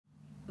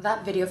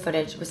That video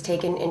footage was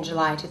taken in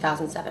July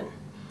 2007.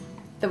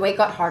 The weight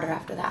got harder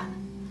after that.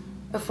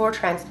 Before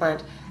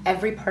transplant,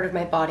 every part of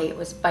my body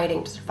was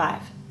fighting to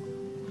survive.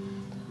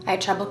 I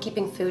had trouble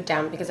keeping food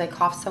down because I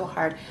coughed so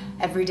hard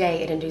every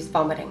day it induced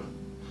vomiting.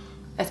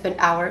 I spent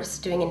hours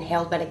doing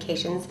inhaled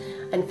medications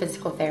and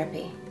physical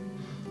therapy.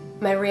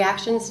 My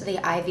reactions to the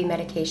IV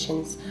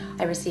medications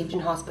I received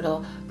in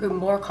hospital grew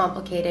more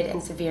complicated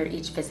and severe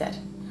each visit.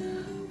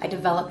 I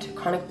developed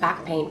chronic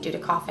back pain due to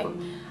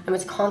coughing and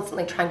was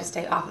constantly trying to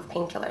stay off of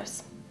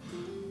painkillers.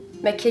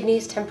 My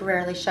kidneys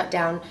temporarily shut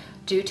down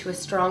due to a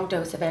strong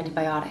dose of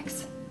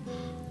antibiotics.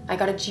 I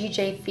got a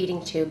GJ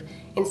feeding tube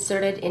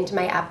inserted into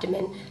my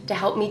abdomen to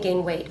help me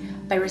gain weight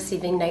by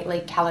receiving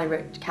nightly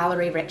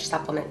calorie-rich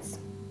supplements.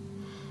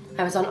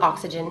 I was on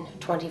oxygen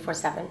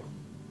 24/7.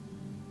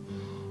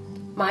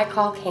 My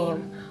call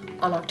came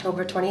on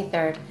October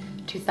 23rd,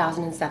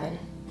 2007,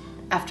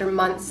 after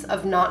months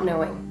of not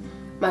knowing,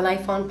 my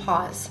life on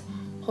pause,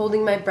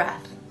 holding my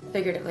breath,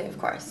 figuratively of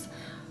course.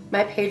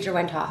 My pager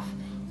went off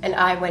and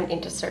I went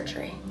into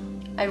surgery.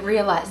 I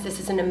realized this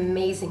is an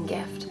amazing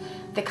gift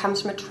that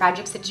comes from a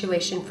tragic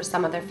situation for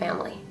some of their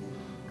family.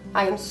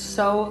 I am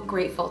so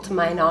grateful to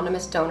my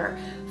anonymous donor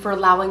for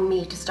allowing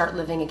me to start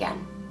living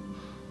again.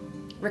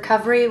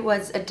 Recovery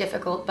was a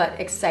difficult but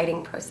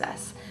exciting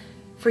process.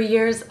 For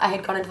years, I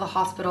had gone into the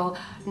hospital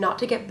not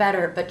to get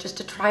better, but just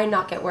to try and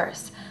not get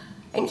worse.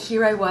 And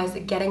here I was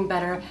getting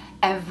better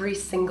every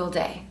single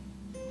day.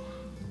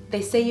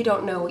 They say you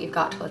don't know what you've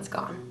got till it's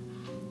gone.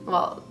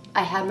 Well,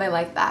 I had my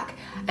life back,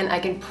 and I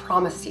can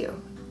promise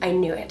you, I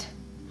knew it.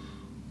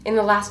 In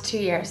the last 2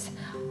 years,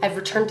 I've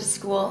returned to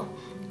school,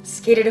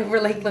 skated over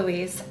Lake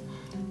Louise,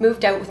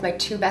 moved out with my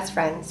 2 best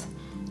friends,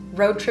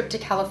 road trip to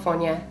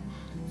California,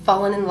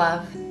 fallen in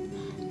love,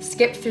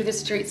 skipped through the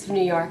streets of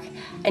New York,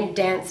 and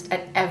danced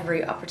at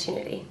every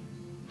opportunity.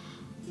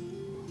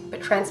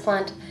 But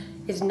transplant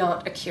is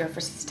not a cure for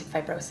cystic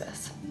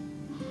fibrosis.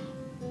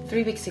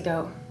 3 weeks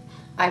ago,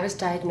 I was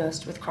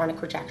diagnosed with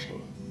chronic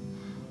rejection.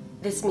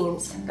 This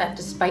means that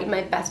despite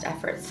my best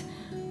efforts,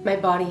 my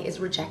body is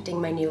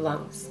rejecting my new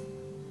lungs.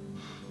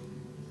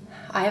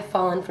 I have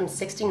fallen from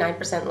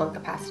 69% lung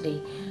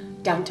capacity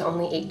down to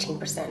only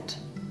 18%.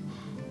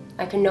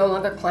 I can no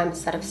longer climb a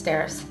set of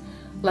stairs,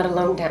 let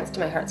alone dance to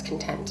my heart's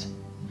content.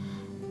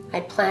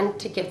 I'd planned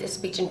to give this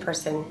speech in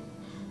person,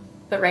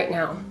 but right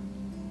now,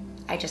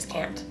 I just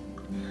can't.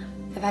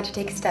 I've had to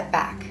take a step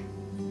back.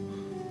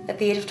 At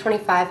the age of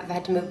 25, I've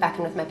had to move back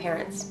in with my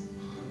parents.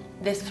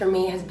 This for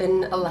me has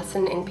been a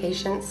lesson in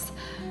patience,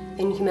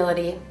 in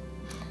humility,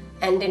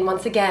 and in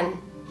once again,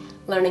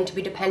 learning to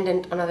be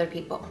dependent on other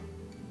people.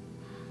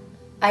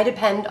 I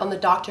depend on the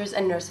doctors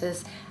and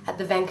nurses at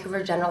the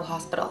Vancouver General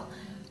Hospital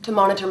to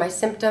monitor my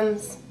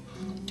symptoms,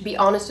 to be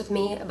honest with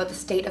me about the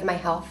state of my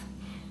health,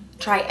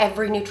 try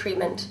every new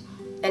treatment,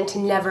 and to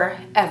never,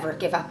 ever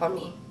give up on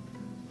me.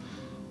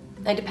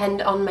 I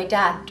depend on my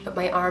dad to put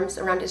my arms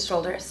around his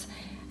shoulders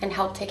and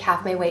help take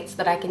half my weight so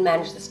that I can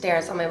manage the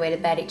stairs on my way to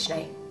bed each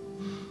night.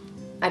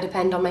 I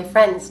depend on my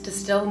friends to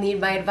still need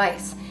my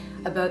advice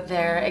about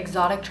their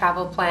exotic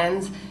travel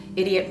plans,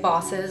 idiot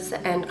bosses,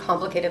 and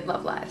complicated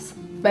love lives.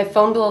 My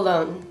phone bill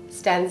alone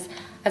stands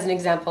as an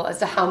example as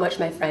to how much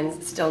my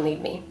friends still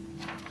need me.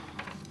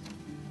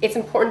 It's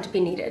important to be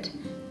needed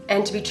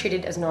and to be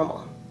treated as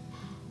normal.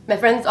 My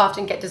friends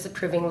often get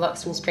disapproving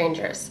looks from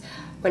strangers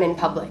when in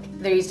public.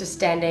 They're used to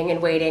standing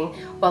and waiting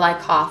while I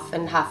cough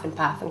and huff and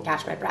puff and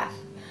catch my breath.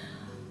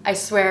 I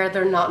swear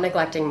they're not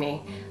neglecting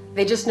me.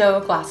 They just know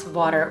a glass of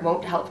water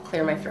won't help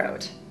clear my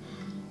throat.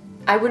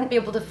 I wouldn't be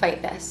able to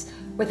fight this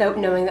without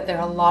knowing that there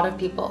are a lot of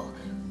people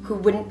who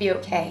wouldn't be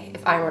okay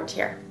if I weren't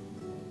here.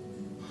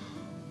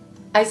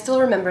 I still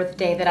remember the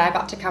day that I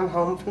got to come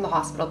home from the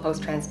hospital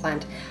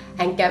post-transplant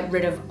and get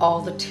rid of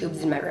all the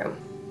tubes in my room.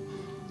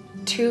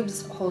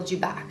 Tubes hold you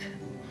back.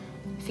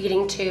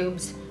 Feeding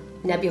tubes,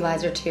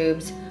 nebulizer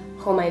tubes,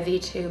 home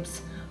IV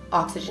tubes,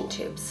 oxygen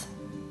tubes.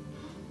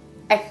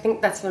 I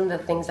think that's one of the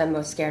things I'm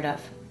most scared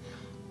of.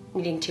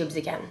 Needing tubes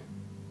again.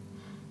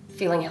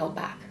 Feeling held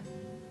back.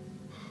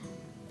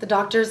 The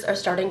doctors are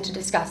starting to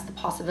discuss the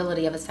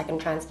possibility of a second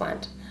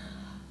transplant.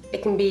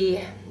 It can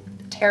be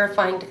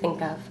terrifying to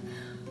think of,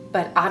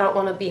 but I don't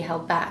want to be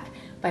held back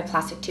by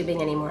plastic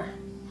tubing anymore.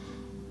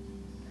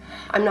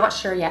 I'm not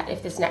sure yet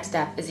if this next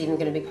step is even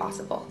going to be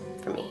possible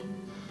for me.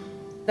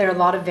 There are a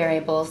lot of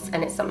variables,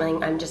 and it's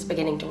something I'm just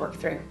beginning to work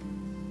through.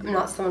 I'm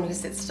not someone who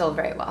sits still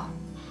very well.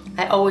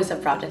 I always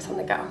have projects on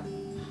the go.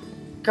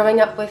 Growing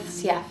up with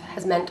CF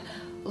has meant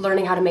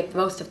learning how to make the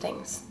most of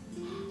things.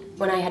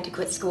 When I had to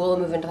quit school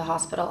and move into the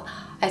hospital,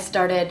 I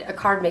started a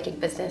card making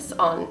business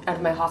out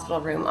of my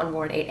hospital room on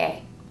Ward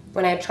 8A.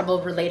 When I had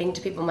trouble relating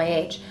to people my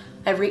age,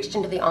 I reached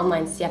into the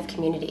online CF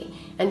community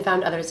and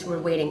found others who were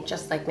waiting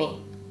just like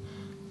me.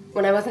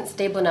 When I wasn't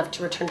stable enough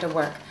to return to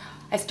work,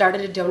 I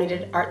started a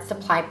donated art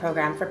supply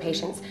program for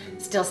patients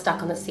still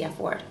stuck on the CF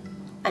ward.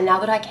 And now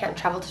that I can't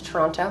travel to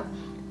Toronto,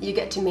 you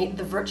get to meet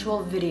the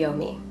virtual video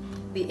me,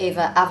 the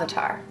Ava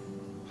avatar.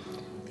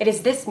 It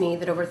is this me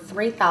that over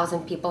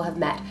 3,000 people have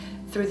met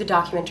through the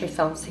documentary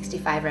film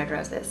 65 Red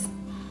Roses.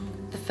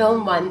 The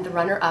film won the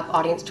runner-up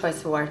Audience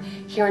Choice Award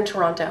here in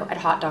Toronto at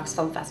Hot Docs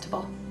Film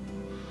Festival,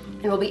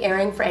 and will be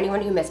airing for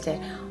anyone who missed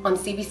it on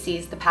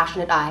CBC's The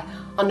Passionate Eye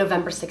on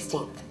November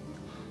 16th.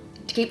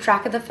 To keep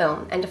track of the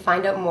film and to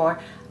find out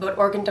more about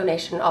organ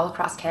donation all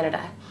across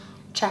Canada,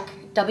 check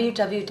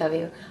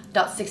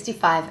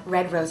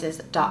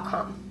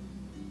www.65redroses.com.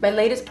 My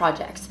latest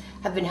projects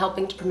have been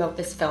helping to promote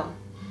this film,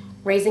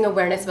 raising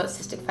awareness about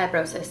cystic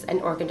fibrosis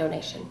and organ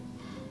donation.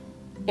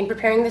 In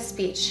preparing this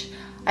speech,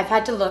 I've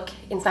had to look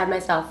inside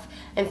myself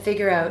and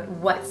figure out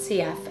what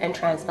CF and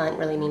transplant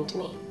really mean to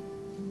me.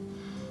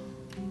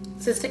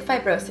 Cystic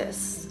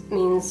fibrosis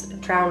means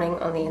drowning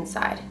on the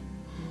inside.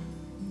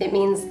 It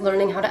means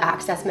learning how to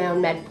access my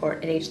own med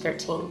port at age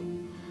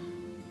 13.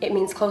 It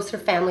means closer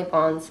family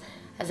bonds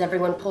as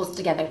everyone pulls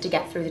together to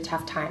get through the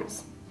tough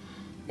times.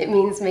 It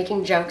means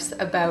making jokes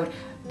about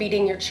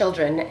beating your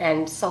children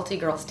and salty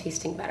girls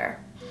tasting better.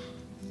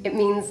 It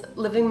means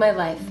living my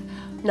life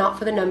not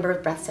for the number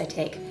of breaths I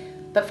take,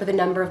 but for the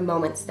number of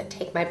moments that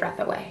take my breath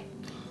away.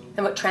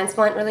 And what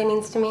transplant really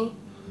means to me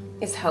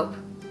is hope.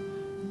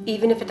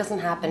 Even if it doesn't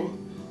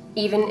happen,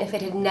 even if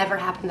it had never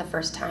happened the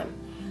first time,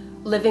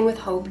 living with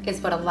hope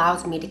is what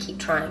allows me to keep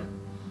trying.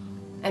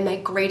 And my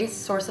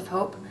greatest source of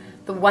hope,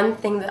 the one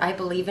thing that I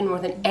believe in more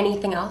than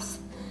anything else,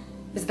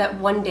 is that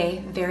one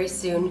day, very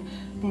soon,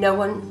 no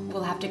one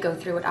will have to go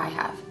through what I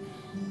have.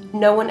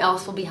 No one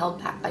else will be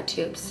held back by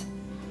tubes.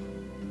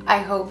 I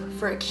hope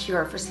for a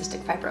cure for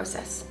cystic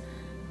fibrosis.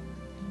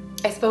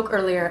 I spoke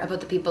earlier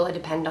about the people I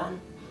depend on.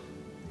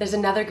 There's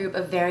another group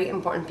of very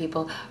important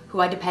people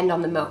who I depend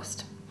on the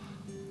most.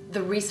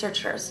 The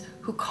researchers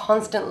who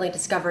constantly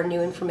discover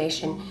new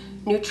information,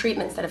 new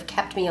treatments that have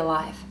kept me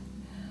alive.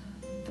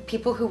 The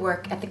people who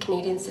work at the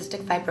Canadian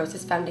Cystic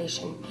Fibrosis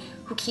Foundation,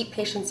 who keep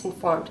patients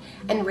informed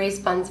and raise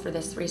funds for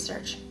this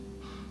research.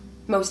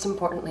 Most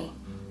importantly,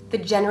 the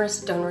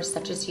generous donors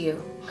such as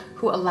you,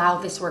 who allow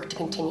this work to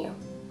continue.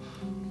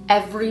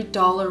 Every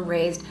dollar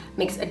raised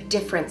makes a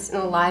difference in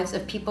the lives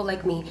of people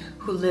like me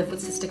who live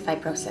with cystic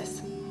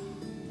fibrosis.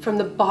 From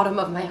the bottom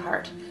of my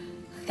heart,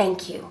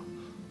 thank you.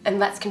 And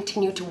let's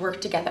continue to work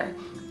together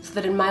so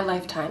that in my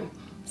lifetime,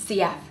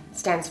 CF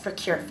stands for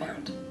Cure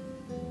Found.